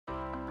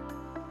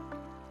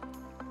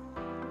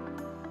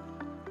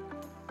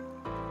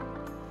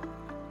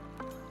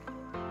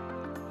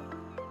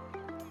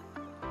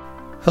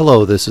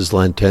Hello, this is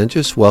Len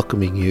Tenges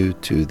welcoming you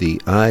to the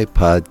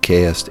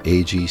iPodcast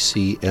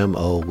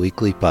AGCMO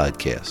Weekly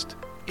Podcast.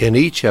 In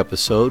each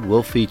episode,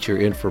 we'll feature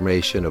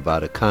information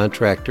about a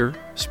contractor,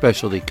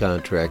 specialty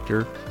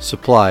contractor,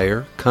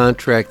 supplier,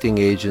 contracting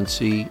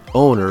agency,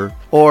 owner,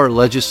 or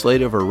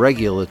legislative or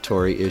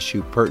regulatory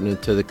issue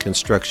pertinent to the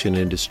construction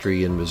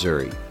industry in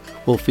Missouri.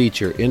 We'll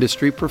feature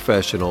industry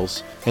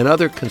professionals and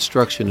other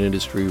construction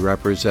industry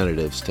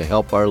representatives to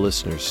help our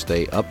listeners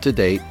stay up to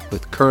date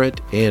with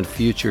current and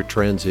future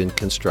trends in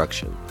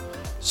construction.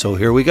 So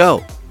here we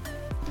go.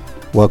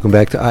 Welcome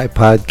back to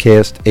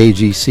iPodcast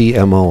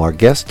AGCMO. Our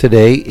guest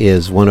today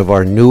is one of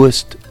our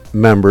newest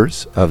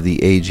members of the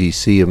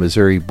AGC of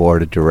Missouri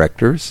Board of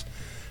Directors,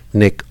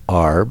 Nick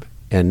Arb,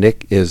 and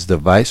Nick is the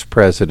Vice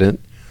President,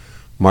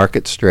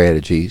 Market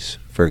Strategies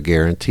for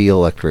Guarantee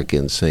Electric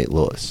in St.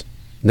 Louis.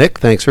 Nick,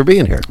 thanks for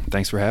being here.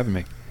 Thanks for having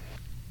me.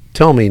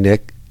 Tell me,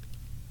 Nick,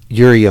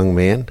 you're a young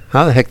man.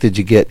 How the heck did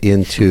you get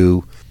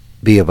into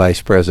be a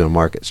Vice President of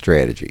Market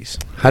Strategies?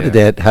 How did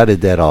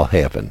that all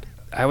happen?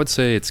 I would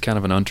say it's kind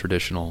of an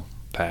untraditional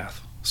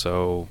path.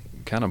 So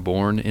kind of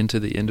born into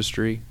the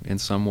industry in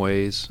some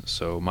ways.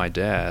 So my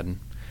dad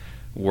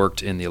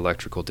worked in the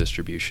electrical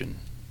distribution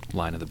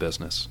line of the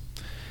business.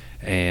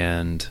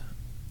 And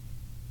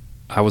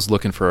I was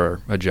looking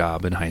for a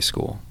job in high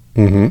school.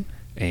 Mm-hmm.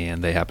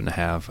 And they happened to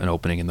have an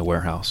opening in the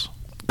warehouse.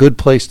 Good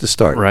place to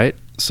start. Right.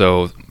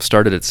 So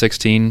started at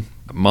 16,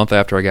 a month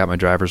after I got my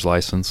driver's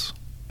license.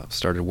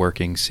 Started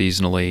working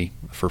seasonally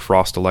for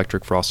Frost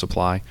Electric, Frost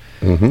Supply.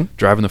 Mm-hmm.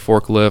 Driving the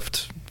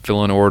forklift,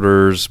 filling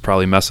orders,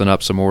 probably messing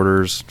up some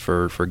orders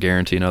for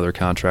Guarantee and other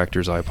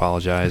contractors. I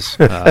apologize.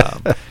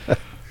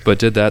 But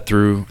did that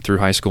through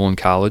high school and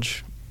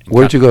college.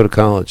 Where'd you go to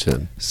college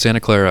then? Santa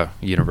Clara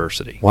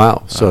University.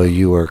 Wow. So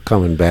you were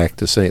coming back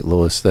to St.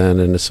 Louis then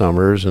in the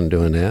summers and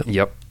doing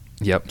that?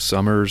 Yep.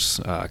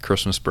 Summers,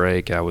 Christmas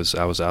break, I was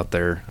out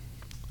there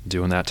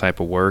doing that type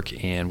of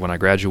work. And when I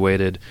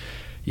graduated,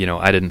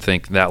 I didn't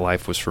think that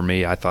life was for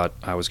me. I thought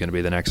I was going to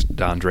be the next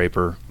Don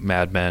Draper,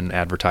 Mad Men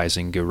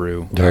advertising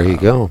guru. There you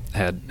go.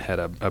 Had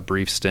a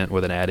brief stint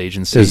with an ad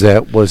agency.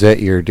 Was that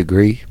your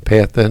degree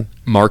path then?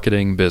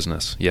 Marketing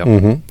business. Yep.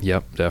 Mm-hmm.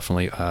 Yep,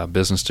 definitely.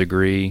 Business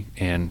degree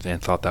and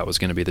thought that was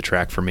going to be the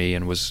track for me,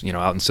 and was,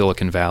 out in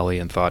Silicon Valley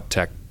and thought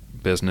tech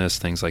business,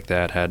 things like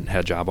that.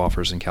 Had job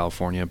offers in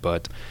California,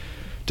 but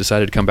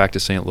decided to come back to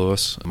St.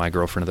 Louis. My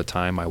girlfriend at the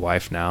time, my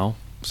wife now,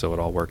 so it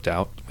all worked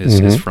out,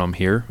 is from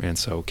here, and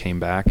so came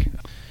back.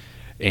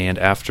 And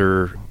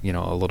after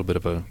a little bit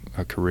of a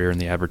career in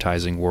the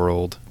advertising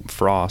world,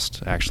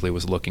 Frost actually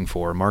was looking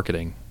for a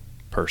marketing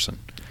person.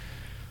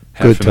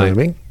 Good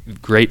timing.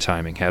 Great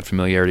timing. Had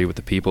familiarity with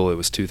the people. It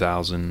was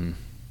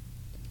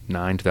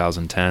 2009,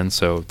 2010,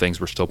 so things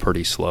were still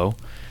pretty slow.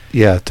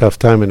 Yeah, tough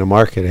time in the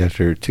market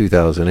after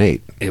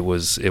 2008. It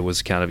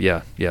was kind of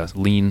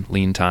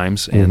lean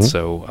times, and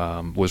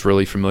so was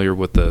really familiar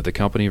with the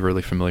company,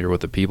 really familiar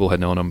with the people, had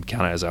known them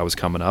kind of as I was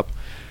coming up,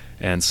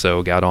 and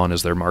so got on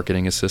as their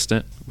marketing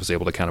assistant. Was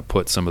able to kind of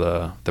put some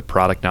of the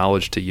product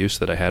knowledge to use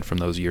that I had from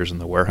those years in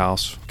the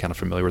warehouse. Kind of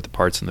familiar with the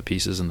parts and the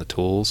pieces and the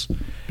tools.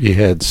 You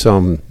had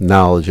some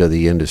knowledge of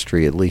the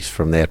industry, at least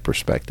from that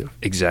perspective.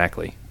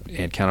 Exactly,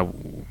 and kind of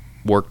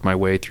worked my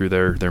way through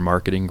their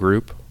marketing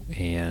group.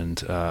 And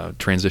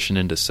transitioned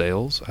into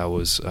sales. I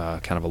was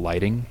kind of a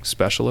lighting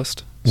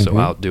specialist, so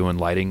out doing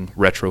lighting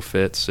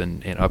retrofits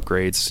and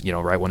upgrades,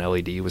 right when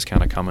LED was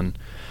kind of coming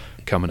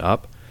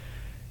up.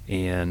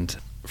 And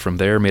from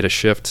there made a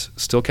shift,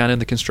 still kind of in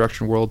the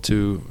construction world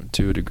to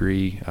a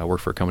degree. I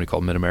worked for a company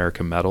called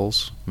Mid-America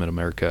Metals,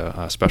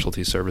 Mid-America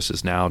Specialty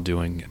Services, now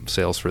doing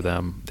sales for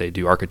them. They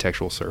do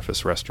architectural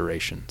surface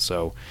restoration.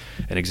 So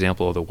an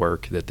example of the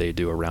work that they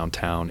do around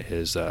town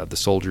is the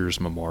Soldiers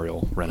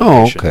Memorial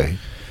renovation. Oh, okay.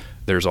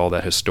 There's all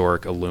that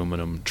historic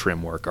aluminum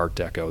trim work, Art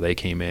Deco. They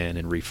came in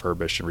and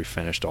refurbished and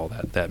refinished all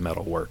that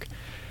metal work.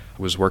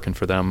 I was working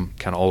for them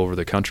kind of all over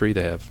the country.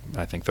 They have,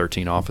 I think,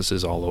 13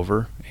 offices all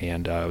over,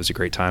 and it was a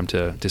great time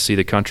to see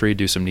the country,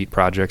 do some neat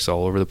projects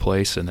all over the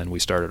place, and then we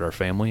started our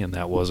family, and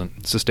that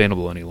wasn't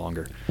sustainable any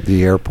longer.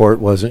 The airport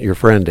wasn't your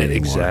friend anymore.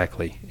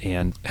 Exactly,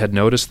 and had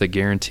noticed that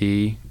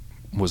Guarantee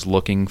was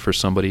looking for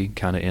somebody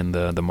kind of in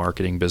the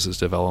marketing business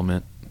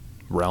development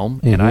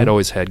realm, and I'd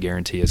always had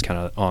Guarantee as kind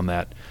of on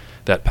that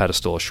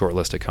pedestal, a short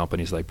list of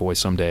companies, like, boy,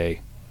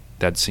 someday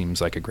that seems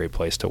like a great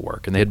place to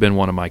work. And they had been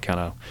one of my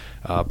kind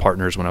of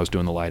partners when I was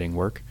doing the lighting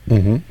work,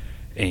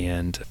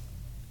 and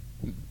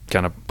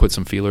kind of put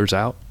some feelers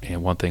out,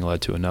 and one thing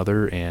led to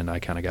another, and I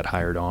kind of got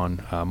hired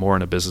on more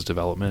in a business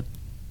development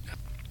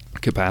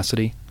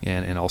capacity,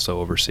 and also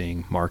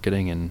overseeing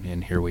marketing,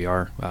 and here we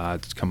are.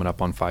 It's coming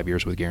up on 5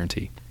 years with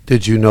Guarantee.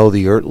 Did you know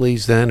the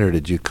Ertleys then, or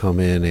did you come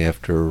in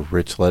after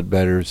Rich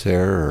Ledbetter's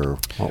there, or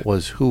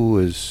who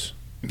was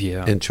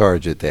in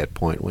charge at that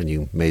point when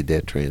you made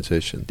that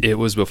transition? It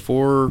was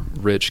before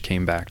Rich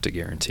came back to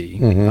Guarantee.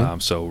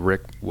 So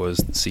Rick was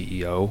the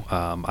CEO.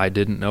 I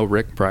didn't know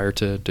Rick prior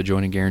to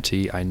joining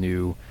Guarantee. I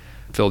knew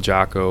Phil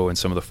Jocko and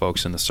some of the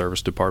folks in the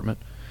service department,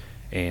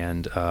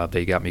 And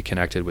they got me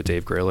connected with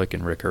Dave Graylick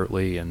and Rick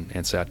Ertley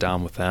and sat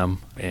down with them.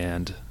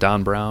 And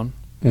Don Brown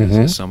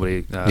is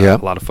somebody a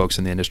lot of folks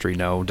in the industry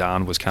know.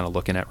 Don was kind of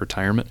looking at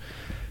retirement.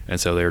 And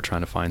so they were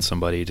trying to find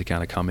somebody to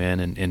kind of come in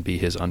and be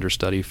his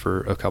understudy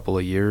for a couple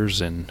of years.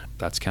 And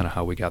that's kind of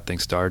how we got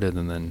things started.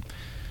 And then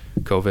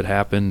COVID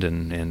happened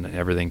and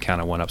everything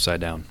kind of went upside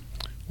down.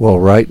 Well,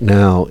 right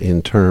now,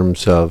 in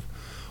terms of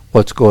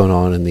what's going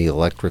on in the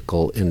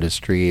electrical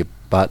industry,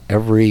 about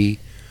every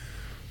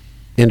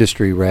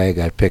industry rag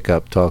I pick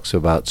up talks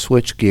about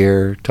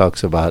switchgear,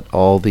 talks about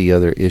all the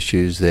other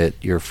issues that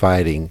you're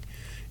fighting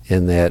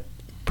in that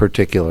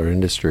particular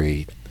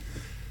industry.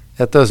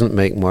 That doesn't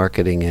make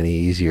marketing any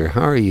easier.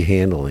 How are you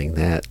handling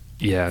that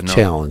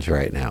challenge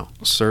right now?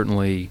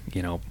 Certainly,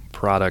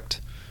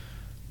 product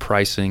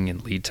pricing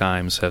and lead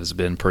times has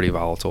been pretty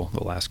volatile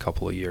the last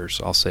couple of years.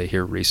 I'll say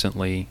here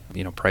recently,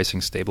 pricing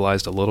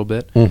stabilized a little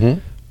bit.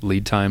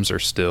 Lead times are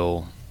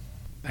still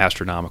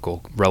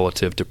astronomical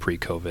relative to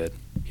pre-COVID.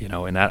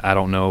 And I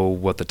don't know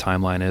what the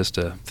timeline is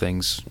to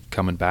things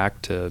coming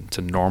back to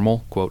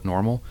normal, quote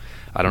normal.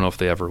 I don't know if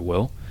they ever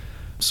will.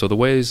 So the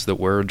ways that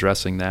we're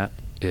addressing that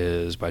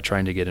is by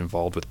trying to get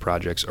involved with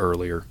projects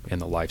earlier in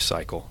the life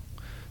cycle.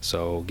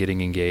 So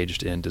getting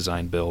engaged in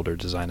design build or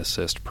design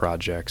assist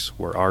projects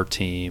where our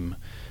team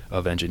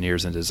of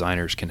engineers and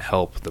designers can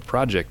help the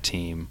project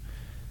team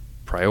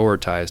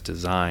prioritize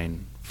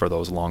design for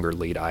those longer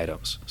lead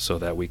items so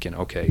that we can,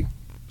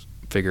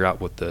 figure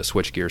out what the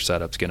switchgear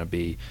setup's going to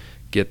be,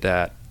 get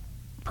that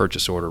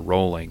purchase order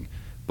rolling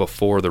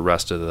before the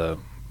rest of the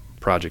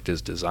project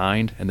is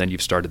designed, and then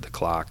you've started the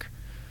clock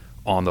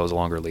on those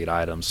longer lead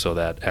items so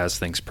that as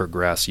things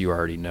progress, you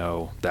already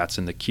know that's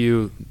in the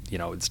queue.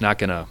 It's not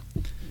going to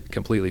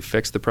completely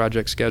fix the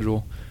project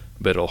schedule,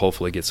 but it'll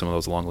hopefully get some of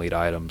those long lead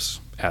items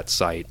at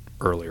site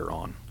earlier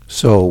on.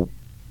 So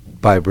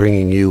by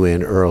bringing you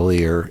in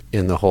earlier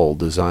in the whole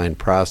design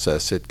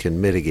process, it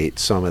can mitigate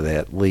some of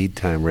that lead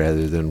time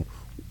rather than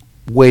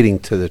waiting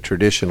to the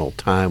traditional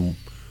time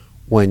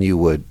when you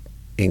would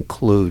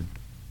include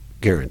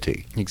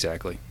guarantee.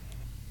 Exactly.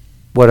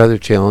 What other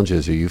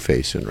challenges are you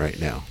facing right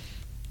now?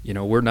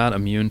 We're not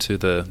immune to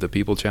the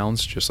people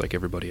challenge, just like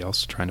everybody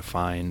else, trying to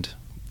find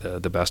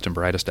the best and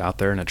brightest out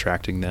there and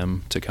attracting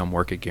them to come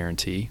work at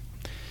Guarantee.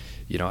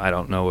 I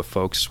don't know if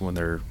folks, when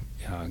they're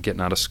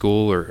getting out of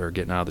school or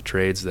getting out of the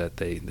trades, that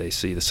they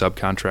see the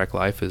subcontract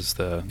life as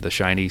the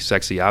shiny,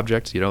 sexy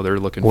object. They're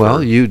looking for...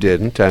 Well, you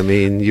didn't. I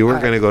mean, you were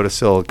going to go to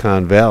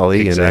Silicon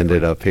Valley and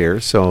ended up here,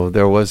 so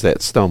there was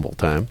that stumble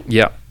time.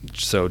 Yeah.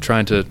 So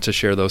trying to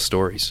share those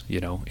stories,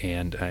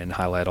 and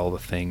highlight all the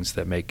things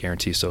that make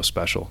Guarantee so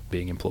special.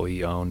 Being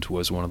employee-owned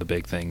was one of the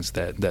big things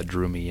that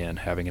drew me in,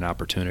 having an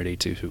opportunity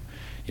to,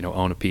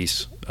 own a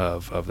piece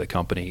of the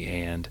company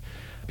and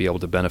be able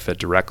to benefit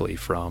directly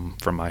from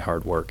my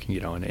hard work,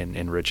 and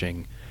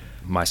enriching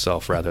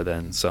myself rather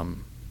than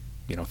some,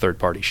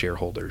 third-party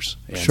shareholders.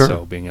 And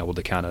so being able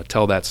to kind of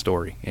tell that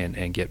story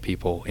and get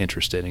people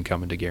interested in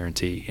coming to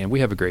Guarantee. And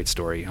we have a great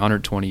story,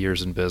 120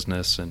 years in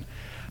business and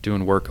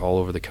doing work all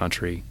over the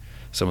country,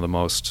 some of the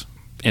most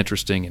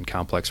interesting and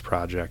complex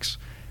projects.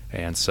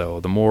 And so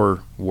the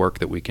more work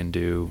that we can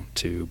do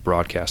to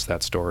broadcast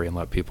that story and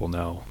let people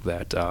know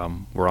that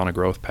we're on a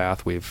growth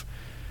path. We've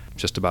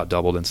just about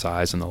doubled in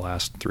size in the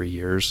last 3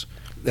 years.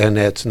 And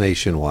that's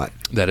nationwide?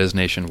 That is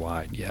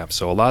nationwide, yeah.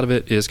 So a lot of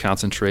it is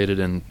concentrated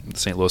in the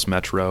St. Louis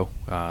metro.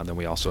 Then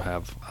we also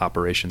have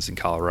operations in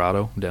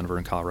Colorado, Denver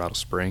and Colorado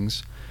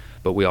Springs.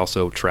 But we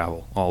also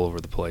travel all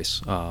over the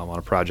place on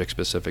a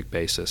project-specific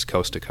basis,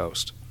 coast to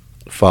coast.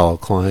 Follow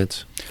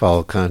clients,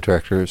 follow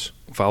contractors?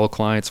 Follow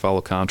clients, follow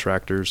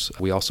contractors.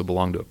 We also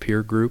belong to a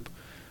peer group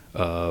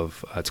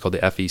of, it's called the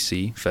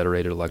FEC,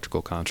 Federated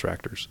Electrical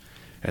Contractors.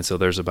 And so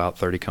there's about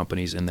 30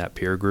 companies in that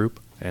peer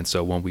group. And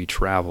so when we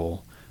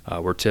travel,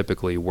 we're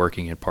typically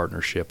working in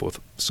partnership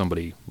with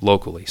somebody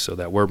locally so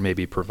that we're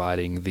maybe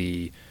providing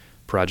the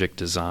project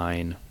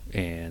design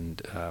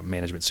and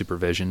management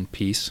supervision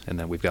piece, and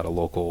then we've got a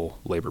local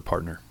labor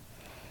partner.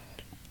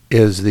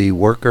 Is the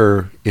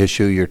worker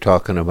issue you're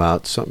talking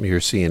about something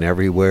you're seeing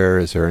everywhere?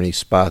 Is there any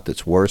spot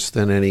that's worse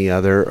than any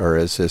other, or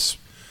is this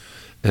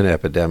an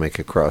epidemic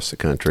across the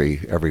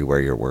country everywhere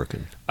you're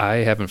working? I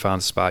haven't found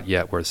a spot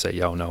yet where to say,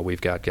 no, we've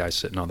got guys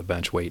sitting on the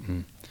bench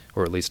waiting,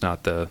 or at least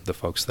not the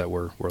folks that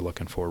we're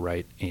looking for,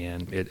 right?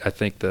 And I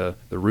think the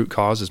root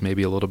cause is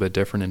maybe a little bit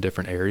different in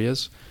different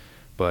areas.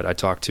 But I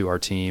talked to our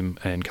team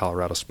in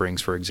Colorado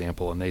Springs, for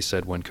example, and they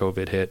said when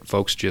COVID hit,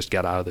 folks just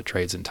got out of the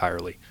trades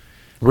entirely.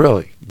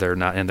 Really? They're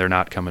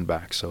not coming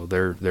back. So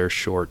they're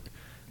short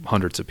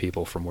hundreds of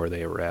people from where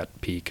they were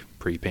at peak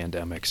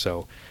pre-pandemic.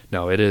 So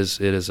no, it is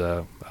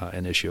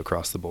an issue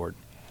across the board.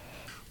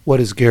 What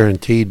is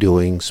Guarantee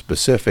doing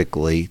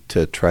specifically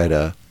to try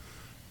to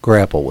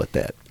grapple with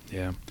that?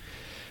 Yeah,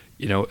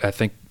 I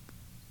think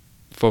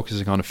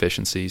focusing on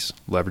efficiencies,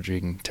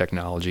 leveraging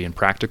technology in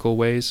practical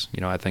ways.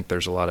 I think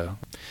there's a lot of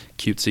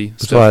cutesy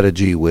stuff. There's a lot of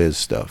gee whiz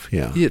stuff,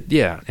 yeah.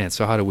 Yeah, and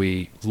so how do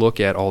we look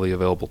at all the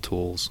available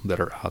tools that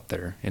are out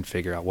there and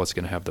figure out what's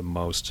going to have the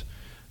most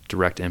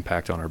direct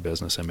impact on our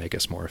business and make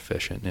us more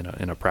efficient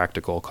in a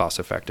practical,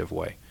 cost-effective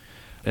way.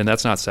 And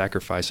that's not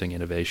sacrificing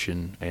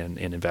innovation and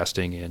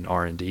investing in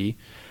R&D,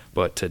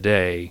 but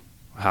today,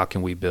 how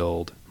can we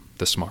build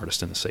the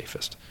smartest and the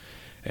safest?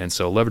 And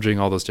so leveraging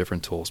all those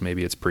different tools,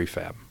 maybe it's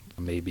prefab,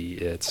 maybe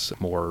it's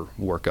more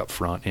work up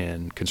front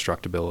in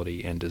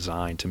constructability and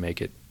design to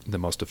make it the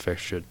most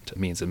efficient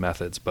means and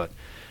methods, but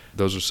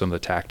those are some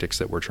of the tactics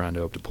that we're trying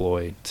to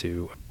deploy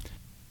to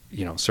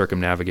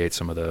circumnavigate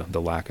some of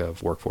the lack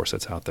of workforce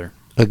that's out there.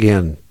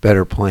 Again,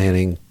 better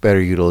planning,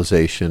 better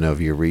utilization of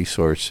your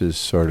resources,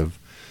 sort of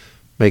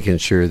making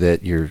sure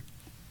that you're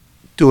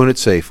doing it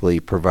safely,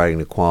 providing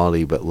the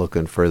quality, but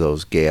looking for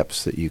those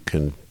gaps that you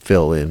can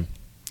fill in.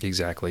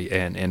 Exactly.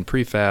 And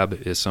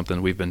prefab is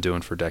something we've been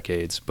doing for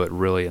decades, but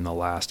really in the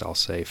last, I'll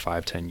say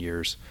 5-10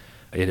 years,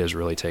 it has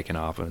really taken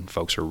off and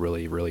folks are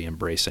really, really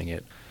embracing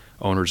it.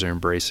 Owners are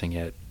embracing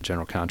it.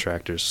 General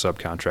contractors,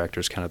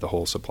 subcontractors, kind of the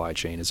whole supply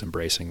chain is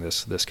embracing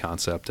this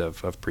concept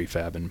of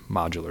prefab and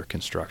modular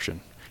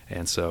construction.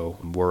 And so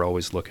we're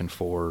always looking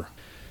for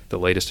the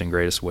latest and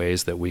greatest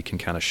ways that we can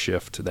kind of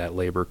shift that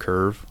labor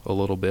curve a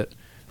little bit,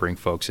 bring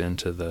folks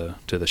into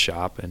the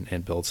shop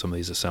and build some of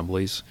these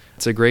assemblies.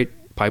 It's a great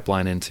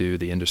pipeline into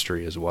the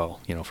industry as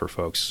well, for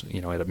folks,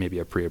 at maybe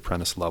a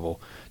pre-apprentice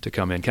level to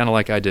come in, kind of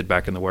like I did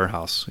back in the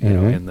warehouse,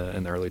 in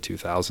the early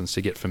 2000s,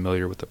 to get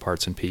familiar with the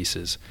parts and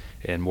pieces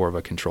in more of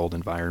a controlled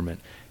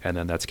environment. And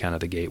then that's kind of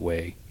the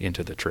gateway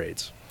into the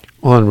trades.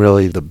 Well, and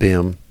really the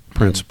BIM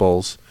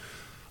principles,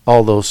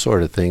 all those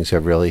sort of things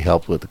have really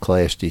helped with the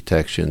clash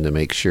detection to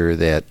make sure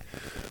that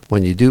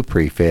when you do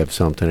prefab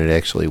something, it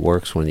actually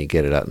works when you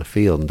get it out in the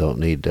field and don't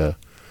need to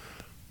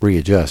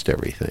readjust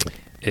everything.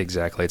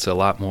 Exactly. It's a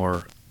lot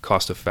more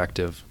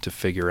cost-effective to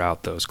figure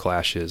out those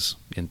clashes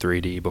in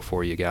 3D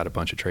before you got a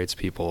bunch of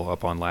tradespeople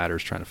up on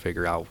ladders trying to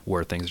figure out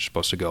where things are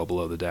supposed to go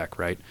below the deck,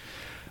 right?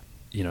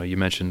 You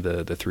mentioned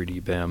the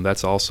 3D BIM.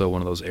 That's also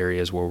one of those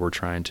areas where we're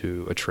trying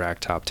to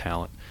attract top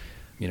talent.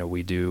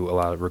 We do a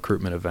lot of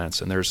recruitment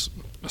events, and there's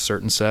a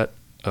certain set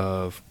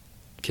of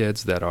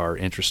kids that are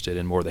interested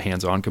in more the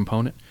hands-on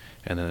component,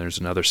 and then there's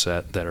another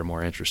set that are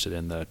more interested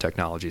in the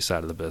technology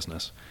side of the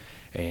business.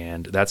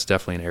 And that's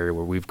definitely an area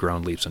where we've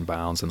grown leaps and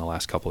bounds in the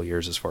last couple of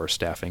years as far as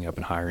staffing up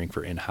and hiring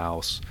for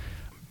in-house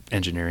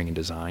engineering and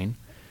design.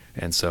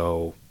 And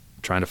so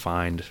trying to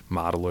find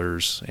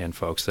modelers and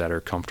folks that are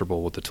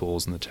comfortable with the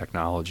tools and the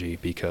technology,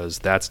 because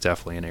that's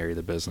definitely an area of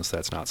the business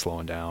that's not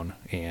slowing down.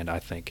 And I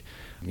think,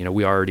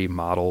 we already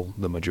model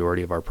the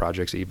majority of our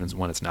projects even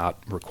when it's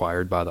not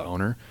required by the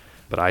owner,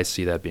 but I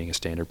see that being a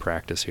standard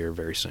practice here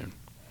very soon.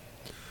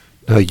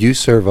 Now, you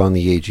serve on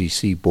the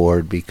AGC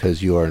board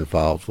because you are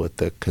involved with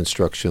the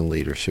Construction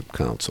Leadership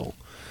Council.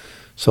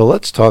 So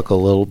let's talk a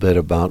little bit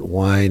about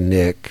why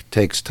Nick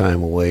takes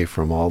time away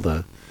from all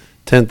the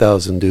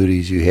 10,000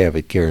 duties you have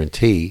at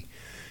Guarantee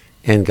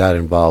and got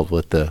involved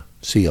with the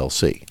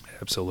CLC.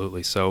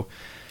 Absolutely. So,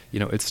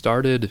 it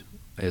started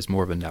as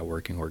more of a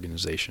networking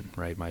organization,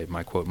 right?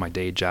 My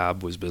day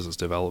job was business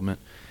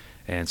development,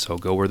 and so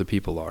go where the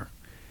people are.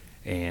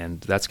 And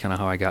that's kind of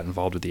how I got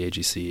involved with the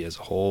AGC as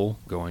a whole,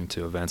 going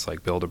to events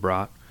like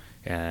Build-A-Brat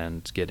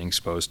and getting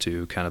exposed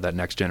to kind of that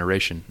next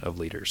generation of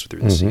leaders through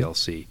the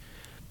CLC.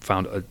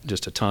 Found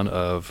just a ton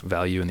of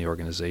value in the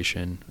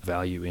organization,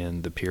 value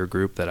in the peer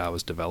group that I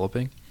was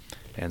developing.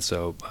 And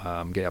so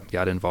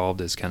got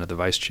involved as kind of the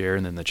vice chair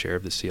and then the chair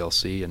of the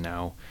CLC, and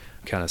now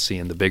kind of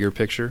seeing the bigger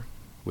picture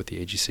with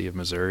the AGC of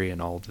Missouri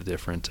and all the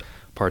different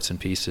parts and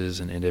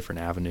pieces and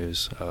different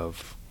avenues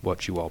of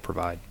what you all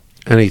provide.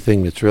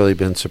 Anything that's really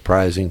been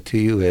surprising to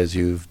you as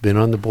you've been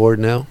on the board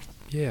now?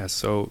 Yeah,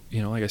 so,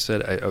 like I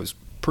said, I was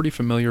pretty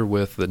familiar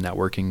with the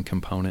networking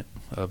component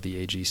of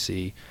the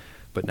AGC,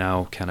 but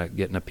now kind of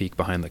getting a peek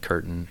behind the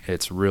curtain,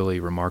 it's really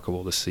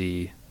remarkable to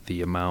see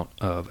the amount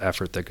of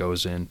effort that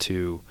goes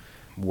into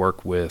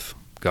work with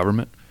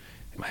government.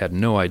 I had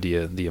no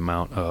idea the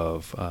amount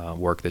of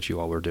work that you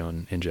all were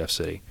doing in Jeff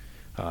City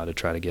to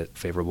try to get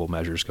favorable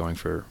measures going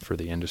for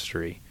the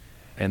industry.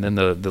 And then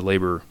the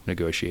labor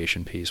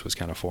negotiation piece was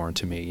kind of foreign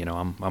to me.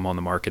 I'm on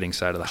the marketing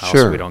side of the house.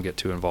 Sure. So we don't get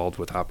too involved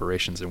with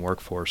operations and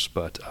workforce,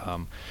 but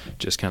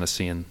just kind of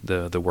seeing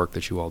the work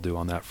that you all do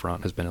on that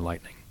front has been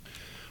enlightening.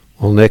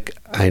 Well, Nick,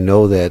 I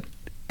know that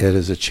it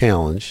is a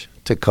challenge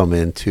to come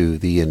into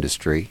the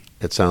industry.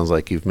 It sounds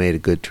like you've made a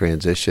good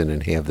transition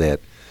and have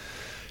that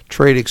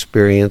trade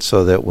experience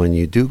so that when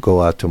you do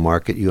go out to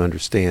market, you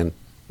understand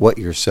what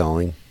you're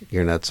selling.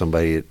 You're not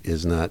somebody that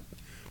is not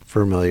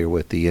familiar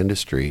with the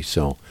industry.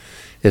 So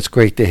it's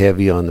great to have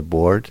you on the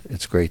board.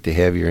 It's great to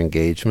have your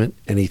engagement.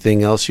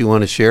 Anything else you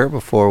want to share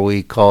before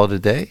we call it a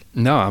day?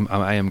 No,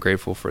 I am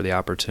grateful for the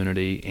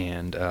opportunity.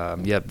 And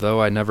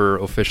though I never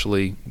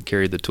officially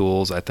carried the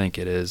tools, I think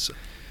it is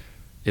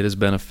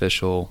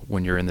beneficial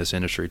when you're in this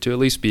industry to at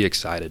least be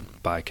excited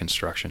by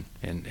construction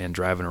and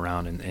driving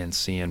around and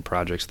seeing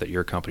projects that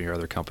your company or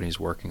other companies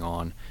working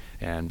on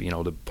and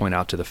to point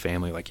out to the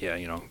family, like,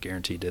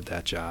 Guarantee did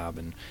that job.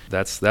 And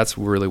that's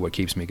really what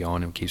keeps me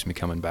going and keeps me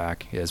coming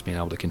back, is being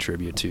able to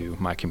contribute to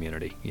my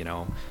community.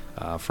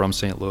 From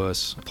St.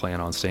 Louis, I plan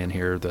on staying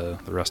here the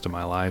rest of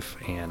my life,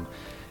 and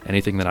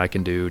anything that I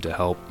can do to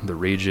help the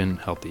region,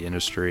 help the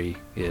industry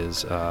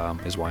is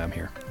why I'm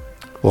here.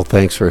 Well,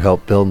 thanks for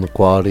help building the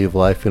quality of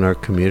life in our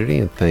community,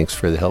 and thanks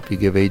for the help you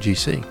give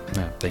AGC.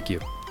 Yeah, thank you.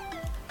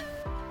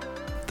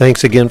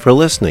 Thanks again for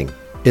listening.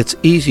 It's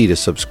easy to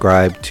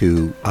subscribe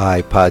to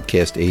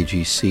iPodcast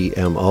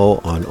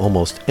AGCMO on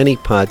almost any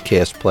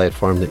podcast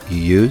platform that you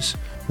use.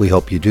 We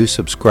hope you do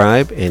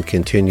subscribe and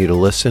continue to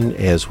listen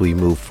as we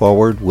move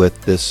forward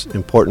with this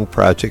important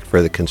project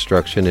for the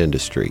construction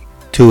industry.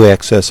 To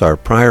access our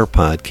prior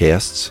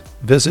podcasts,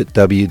 visit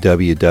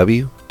www.agcmo.org,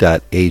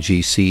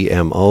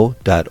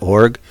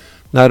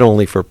 not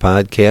only for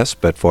podcasts,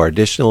 but for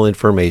additional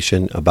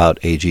information about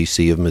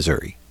AGC of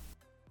Missouri.